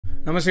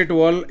Namaste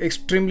to all.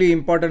 Extremely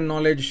important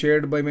knowledge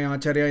shared by my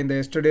Acharya in the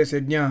yesterday's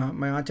yajna.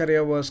 My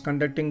Acharya was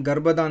conducting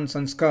Garbhadan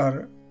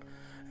Sanskar,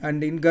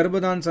 and in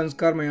Garbhadan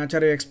Sanskar my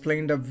Acharya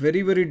explained a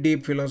very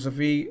deep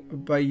philosophy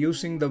by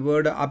using the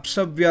word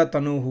Apsavya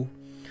Tanuhu.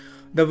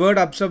 The word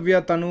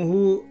Apsavya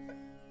Tanuhu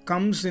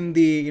comes in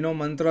the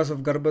mantras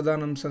of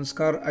Garbhadanam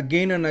Sanskar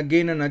again and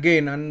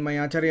again, and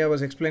my Acharya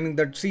was explaining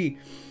that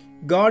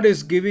God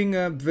is giving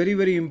a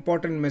very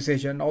important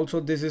message, and also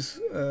this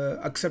is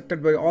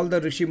accepted by all the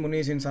Rishi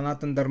Munis in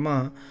Sanatan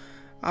Dharma.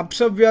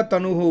 Apsavya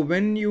Tanuhu,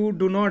 when you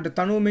do not,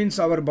 Tanu means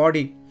our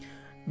body,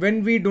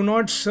 when we do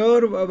not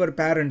serve our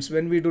parents,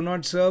 when we do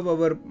not serve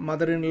our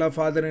mother-in-law,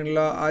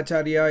 father-in-law,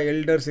 Acharya,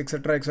 elders,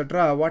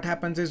 etc., what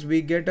happens is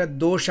we get a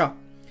dosha,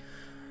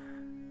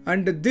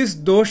 and this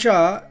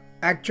dosha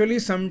actually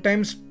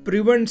sometimes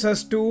prevents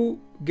us to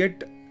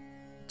get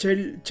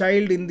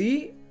child in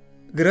the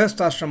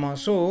Grihasthashrama.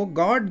 So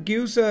God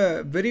gives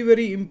a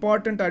very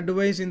important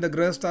advice in the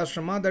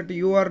Grihasthashrama that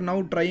you are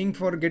now trying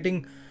for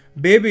getting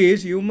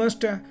babies, you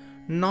must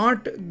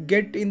not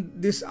get in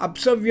this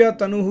Apsavya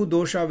Tanuhu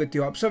dosha with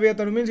you. Apsavya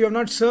Tanuhu means you have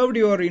not served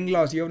your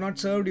in-laws, you have not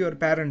served your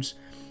parents,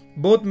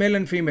 both male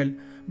and female.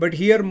 But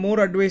here more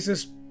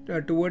advices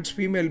towards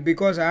female,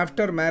 because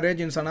after marriage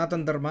in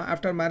Sanatan Dharma,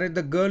 after marriage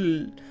the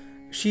girl,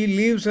 she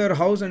leaves her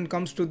house and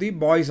comes to the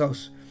boy's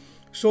house.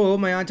 So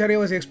my Acharya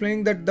was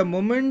explaining that the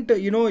moment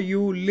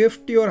you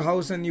lift your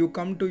house and you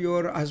come to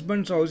your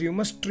husband's house, you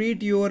must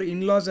treat your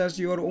in-laws as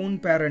your own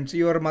parents.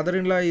 Your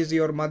mother-in-law is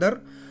your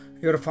mother,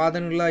 your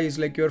father-in-law is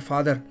like your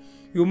father.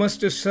 You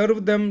must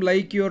serve them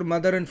like your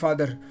mother and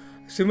father.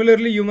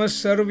 Similarly, you must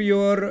serve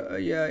your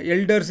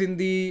elders in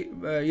the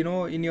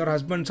in your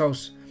husband's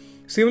house.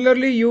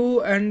 Similarly,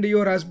 you and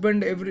your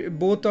husband,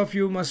 both of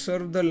you must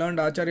serve the learned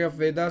Acharya of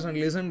Vedas and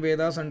listen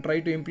Vedas and try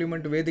to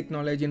implement Vedic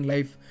knowledge in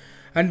life.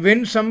 And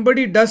when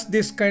somebody does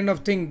this kind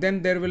of thing,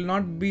 then there will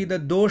not be the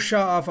dosha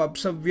of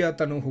Apsavya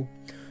Tanuhu.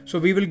 So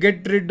we will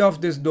get rid of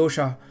this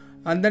dosha.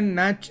 And then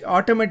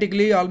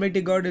automatically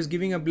Almighty God is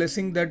giving a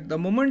blessing that the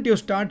moment you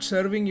start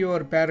serving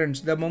your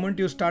parents, the moment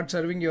you start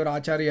serving your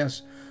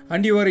Acharyas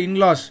and your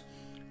in-laws,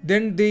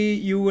 then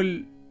you will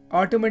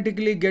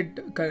automatically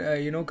get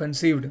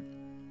conceived.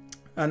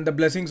 And the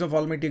blessings of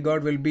Almighty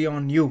God will be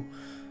on you.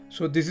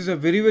 So this is a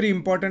very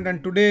important,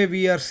 and today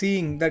we are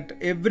seeing that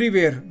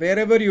everywhere,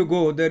 wherever you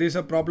go, there is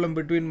a problem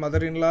between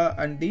mother-in-law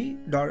and the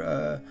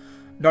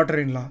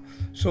daughter-in-law.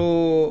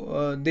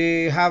 So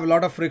they have a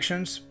lot of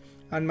frictions,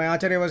 and my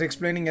Acharya was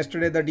explaining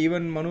yesterday that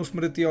even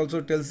Manusmriti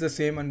also tells the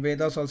same, and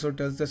Vedas also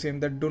tells the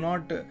same, that do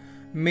not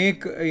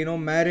make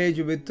marriage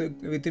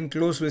within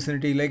close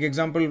vicinity. Like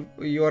example,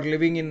 you are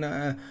living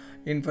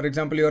for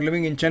example you are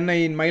living in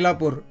Chennai, in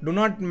Mylapore. Do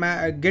not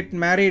get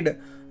married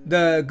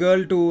the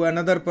girl to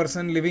another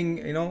person living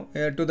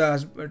to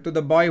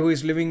the boy who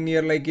is living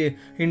near, like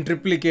in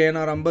Triplicane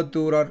or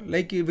Ambattur, or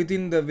like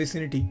within the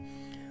vicinity.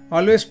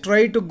 Always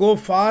try to go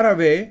far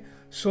away,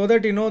 so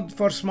that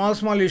for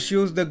small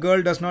issues the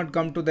girl does not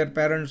come to their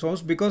parents'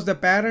 house, because the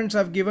parents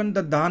have given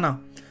the dana.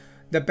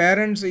 The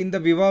parents in the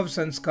Vivav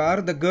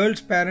Sanskar, the girl's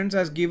parents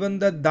has given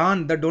the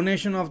dan, the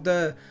donation of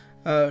the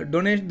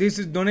donation. This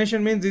is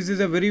donation means this is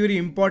a very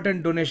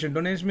important donation.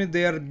 Donation means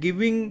they are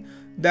giving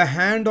the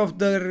hand of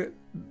their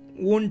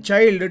own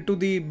child to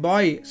the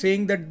boy,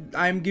 saying that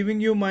I am giving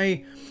you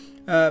my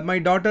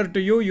daughter to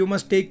you. You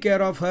must take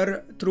care of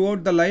her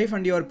throughout the life,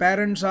 and your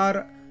parents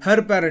are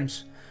her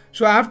parents.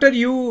 So after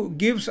you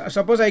give,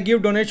 suppose I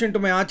give donation to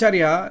my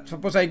Acharya,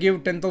 suppose I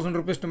give 10,000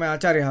 rupees to my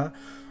Acharya,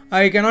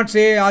 I cannot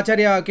say,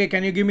 Acharya, okay,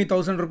 can you give me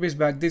 1,000 rupees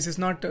back? This is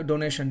not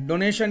donation.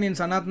 Donation in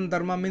Sanatan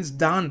Dharma means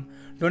dan.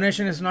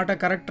 Donation is not a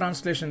correct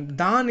translation.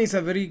 Dan is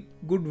a very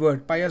good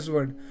word, pious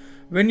word.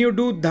 When you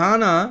do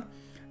dana,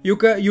 you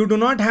do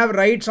not have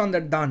rights on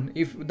that dan.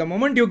 If the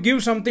moment you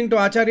give something to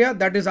Acharya,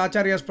 that is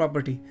Acharya's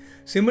property.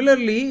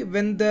 Similarly,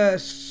 when the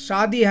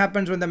shadi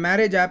happens, when the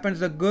marriage happens,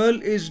 the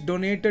girl is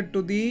donated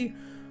to the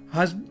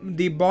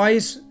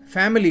boy's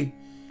family.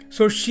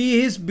 So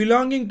she is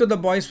belonging to the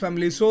boy's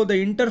family. So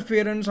the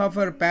interference of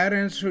her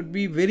parents should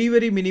be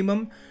very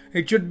minimum.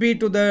 It should be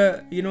to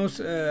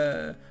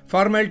the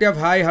formality of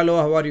hi, hello,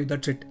 how are you?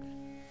 That's it.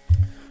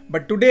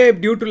 But today,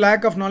 due to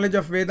lack of knowledge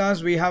of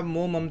Vedas, we have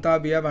more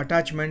mamta, we have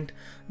attachment.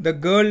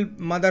 The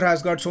mother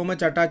has got so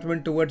much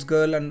attachment towards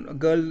girl, and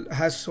girl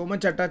has so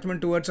much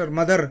attachment towards her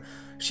mother.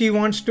 She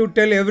wants to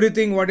tell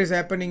everything what is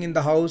happening in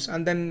the house,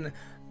 and then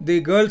the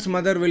girl's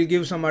mother will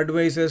give some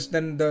advices,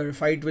 then the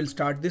fight will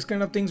start. This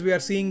kind of things we are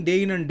seeing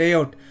day in and day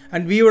out.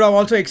 And we would have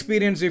also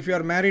experienced, if you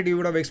are married, you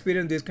would have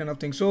experienced this kind of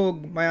thing. So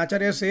my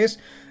Acharya says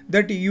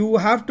that you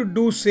have to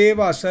do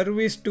seva,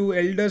 service to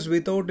elders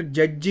without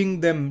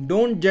judging them.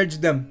 Don't judge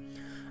them.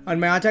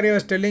 And my Acharya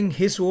was telling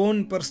his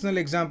own personal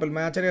example.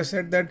 My Acharya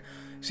said that,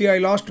 see, I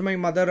lost my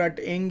mother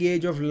at young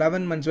age of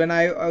 11 months. When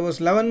I was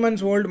 11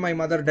 months old, my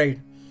mother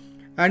died.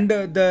 And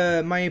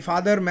my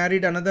father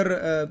married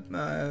another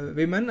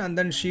woman, and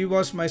then she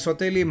was my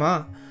Soteli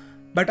Ma.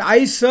 But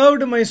I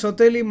served my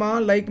Soteli Ma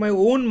like my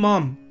own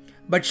mom.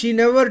 But she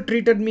never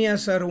treated me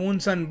as her own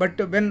son.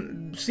 But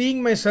when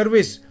seeing my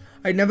service,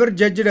 I never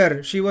judged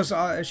her. She was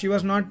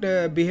not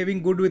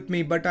behaving good with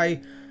me, but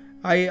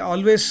I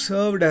always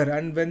served her,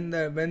 and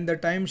when the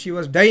time she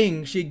was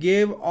dying, she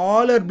gave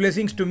all her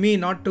blessings to me,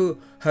 not to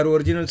her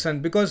original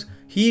son, because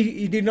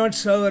he did not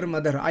serve her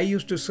mother. I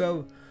used to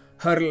serve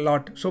her a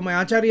lot. So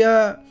my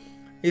Acharya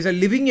is a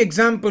living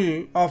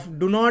example of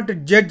do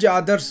not judge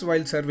others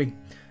while serving.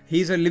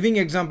 He is a living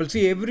example.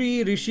 See,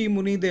 every Rishi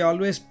Muni, they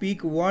always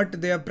speak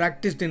what they have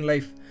practiced in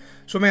life.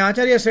 So my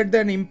Acharya said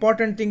that an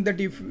important thing,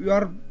 that if you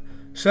are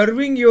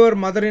serving your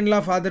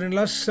mother-in-law,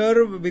 father-in-law,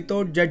 serve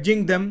without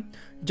judging them.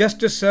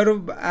 Just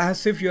serve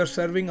as if you are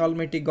serving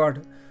Almighty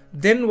God.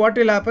 Then what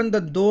will happen?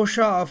 The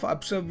dosha of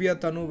Apsavya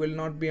Tanu will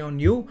not be on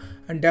you,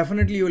 and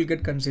definitely you will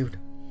get conceived.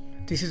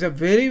 This is a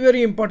very,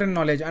 very important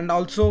knowledge. And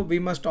also we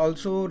must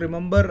also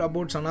remember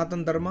about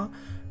Sanatan Dharma.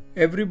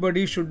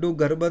 Everybody should do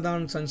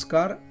Garbhadan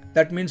Sanskar.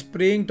 That means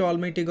praying to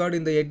Almighty God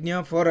in the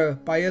yajna for a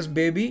pious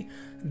baby.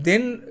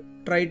 Then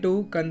try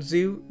to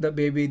conceive the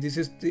baby. This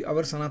is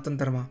our Sanatan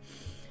Dharma.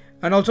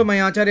 And also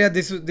my Acharya,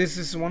 this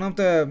is one of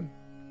the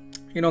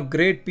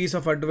great piece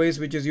of advice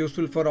which is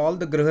useful for all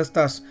the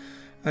grihasthas.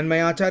 And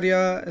my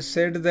Acharya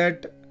said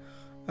that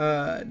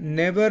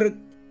never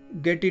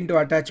get into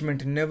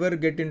attachment, never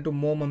get into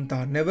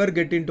momamta, never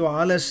get into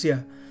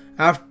alasya.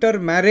 After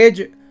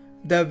marriage,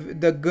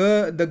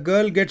 the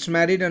girl gets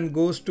married and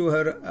goes to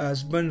her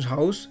husband's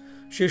house.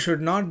 She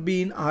should not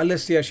be in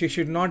alasya. She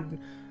should not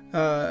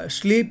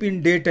sleep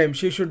in daytime.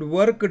 She should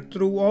work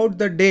throughout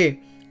the day.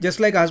 Just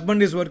like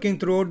husband is working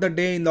throughout the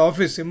day in the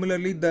office,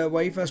 similarly the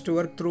wife has to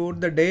work throughout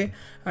the day,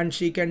 and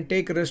she can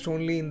take rest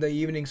only in the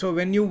evening. So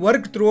when you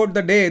work throughout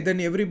the day,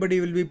 then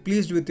everybody will be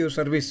pleased with your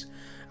service,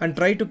 and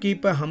try to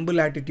keep a humble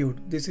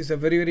attitude. This is a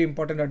very, very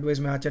important advice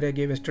my Acharya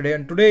gave yesterday.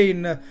 And today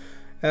in the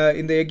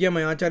Yagya,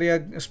 my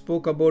Acharya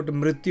spoke about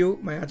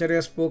Mrityu. My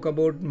Acharya spoke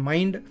about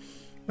mind.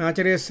 My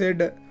Acharya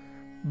said,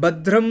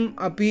 Badram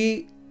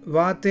api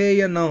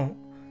vateya now.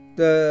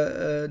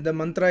 The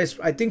mantra is,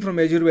 I think, from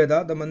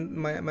Yajurveda.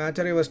 My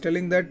Acharya was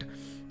telling that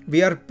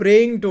we are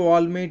praying to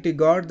Almighty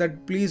God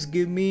that please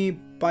give me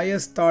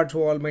pious thoughts,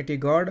 O Almighty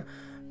God,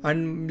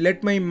 and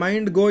let my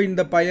mind go in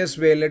the pious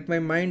way. Let my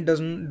mind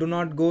do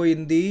not go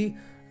in the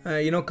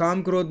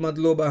Kam Krodh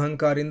Madlob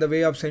Ahankar, in the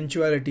way of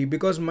sensuality,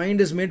 because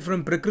mind is made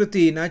from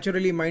Prakriti.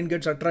 Naturally mind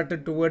gets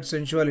attracted towards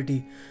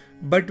sensuality.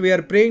 But we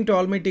are praying to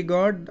Almighty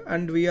God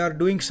and we are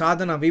doing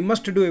sadhana. We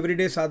must do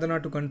everyday sadhana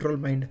to control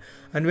mind.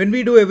 And when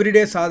we do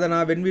everyday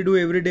sadhana, when we do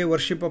everyday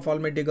worship of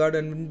Almighty God,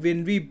 and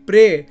when we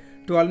pray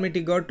to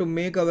Almighty God to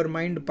make our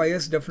mind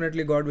pious,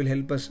 definitely God will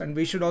help us. And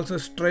we should also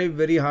strive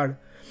very hard.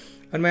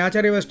 And my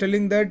Acharya was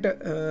telling that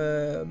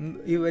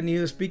when he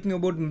was speaking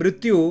about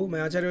Mrityu,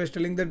 my Acharya was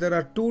telling that there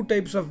are two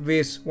types of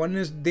ways. One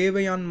is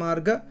Devayan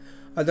Marga,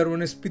 other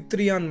one is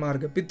Pitriyan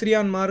Marga.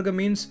 Pitriyan Marga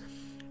means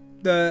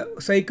the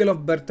cycle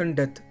of birth and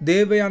death.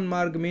 Devayan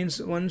Marg means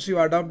once you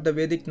adopt the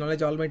Vedic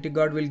knowledge, Almighty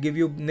God will give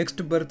you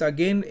next birth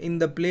again in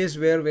the place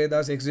where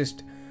Vedas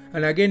exist.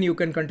 And again you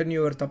can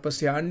continue your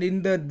tapasya. And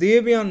in the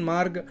Devayan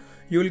Marg,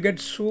 you will get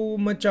so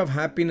much of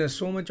happiness,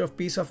 so much of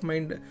peace of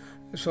mind.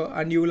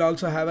 And you will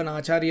also have an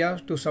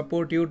Acharya to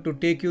support you, to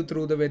take you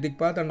through the Vedic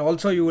path, and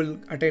also you will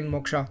attain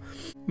moksha.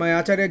 My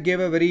Acharya gave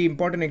a very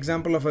important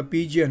example of a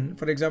pigeon.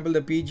 For example,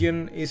 the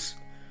pigeon is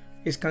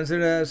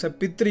considered as a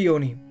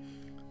Pitriyoni.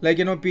 Like,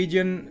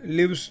 pigeon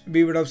lives,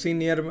 we would have seen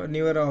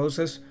near our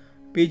houses.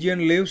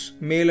 Pigeon lives,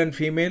 male and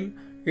female.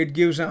 It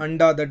gives an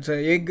anda, that's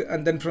an egg,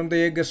 and then from the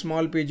egg a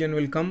small pigeon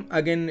will come.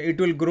 Again it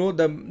will grow,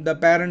 the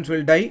parents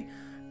will die.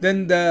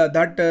 Then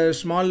that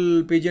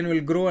small pigeon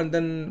will grow, and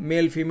then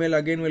male, female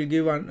again will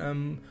give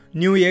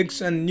new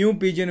eggs, and new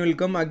pigeon will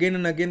come. Again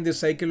and again this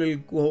cycle will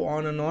go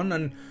on,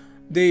 and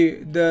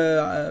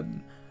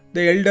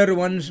the elder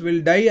ones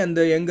will die and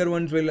the younger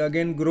ones will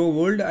again grow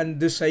old, and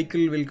this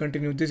cycle will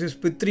continue. This is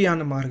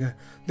Pitriyana Marga.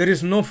 There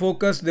is no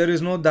focus, there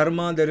is no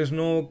dharma, there is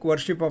no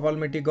worship of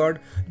Almighty God.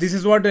 This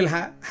is what will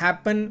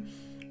happen.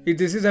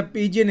 This is a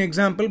pigeon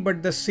example,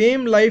 but the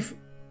same life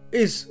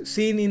is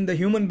seen in the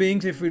human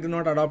beings if we do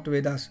not adopt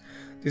Vedas.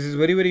 This is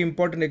very, very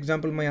important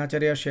example my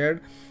Acharya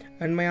shared.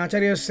 And my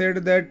Acharya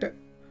said that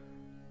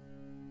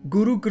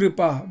Guru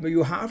Kripa,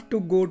 you have to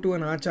go to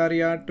an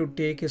Acharya to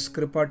take his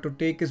Kripa, to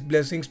take his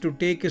blessings, to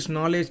take his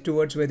knowledge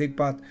towards Vedic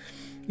path.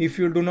 If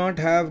you do not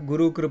have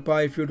Guru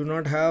Kripa, if you do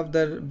not have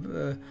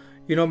the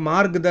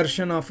Marg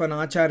Darshan of an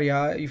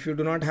Acharya, if you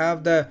do not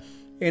have the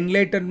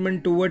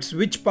enlightenment towards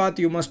which path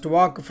you must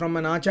walk from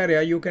an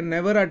Acharya, you can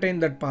never attain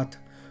that path.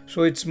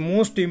 So it's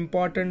most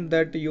important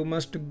that you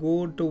must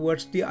go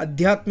towards the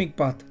Adhyatmic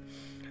path.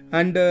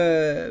 And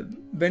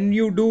when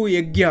you do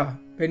Yajna,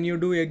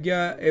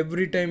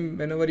 every time,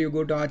 whenever you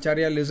go to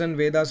Acharya, listen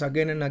Vedas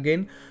again and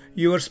again,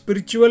 your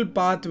spiritual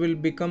path will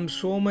become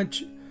so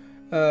much,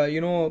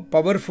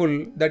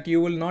 powerful that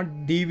you will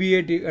not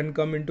deviate and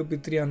come into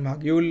Pitriyan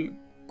Marg. You will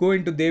go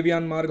into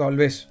Devyan Marg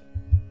always.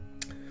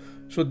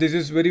 So this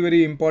is very,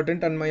 very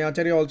important. And my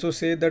Acharya also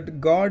say that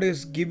God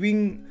is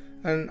giving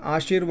an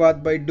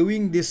Ashirvad by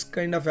doing this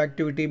kind of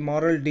activity,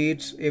 moral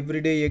deeds,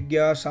 everyday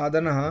Yajna,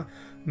 Sadhana,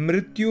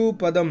 Mrityu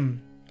Padam.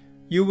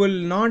 you will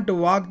not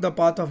walk the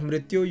path of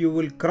Mrityu, you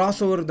will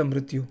cross over the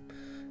Mrityu.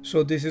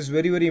 So this is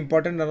very, very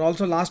important. And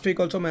also last week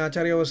also my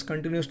Acharya was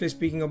continuously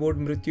speaking about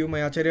Mrityu. My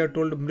Acharya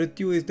told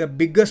Mrityu is the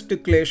biggest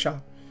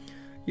klesha.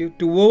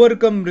 To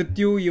overcome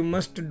Mrityu, you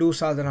must do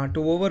sadhana.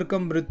 To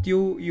overcome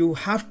Mrityu, you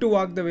have to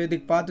walk the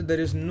Vedic path. There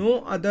is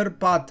no other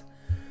path.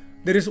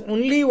 There is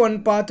only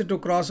one path to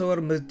cross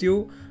over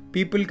Mrityu.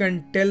 People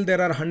can tell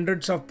there are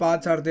hundreds of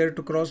paths are there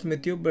to cross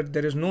Mrityu, but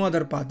there is no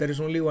other path. There is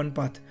only one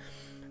path.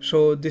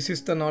 So this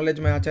is the knowledge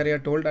my Acharya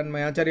told. And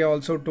my Acharya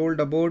also told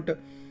about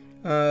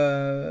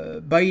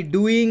by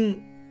doing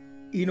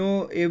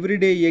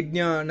everyday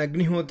yajna and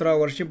agnihotra,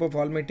 worship of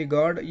Almighty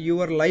God,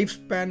 your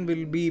lifespan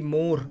will be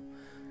more.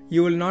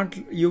 You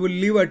will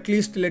live at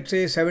least, let's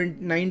say,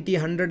 70, 90,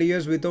 100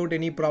 years without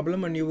any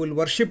problem, and you will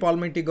worship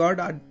Almighty God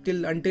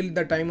until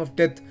the time of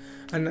death.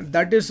 And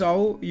that is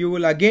how you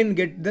will again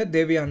get the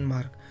Devyan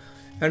mark.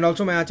 And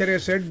also my Acharya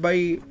said,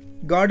 by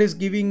God is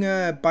giving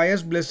a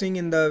pious blessing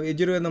in the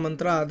Yajurveda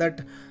mantra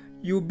that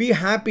you be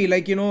happy,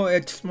 like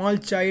a small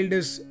child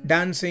is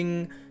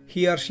dancing,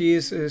 he or she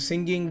is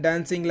singing,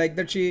 dancing, like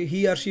that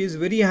he or she is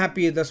very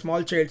happy, the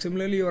small child.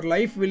 Similarly, your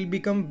life will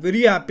become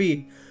very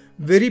happy,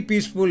 very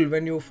peaceful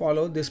when you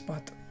follow this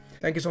path.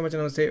 Thank you so much.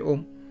 Namaste.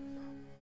 Om.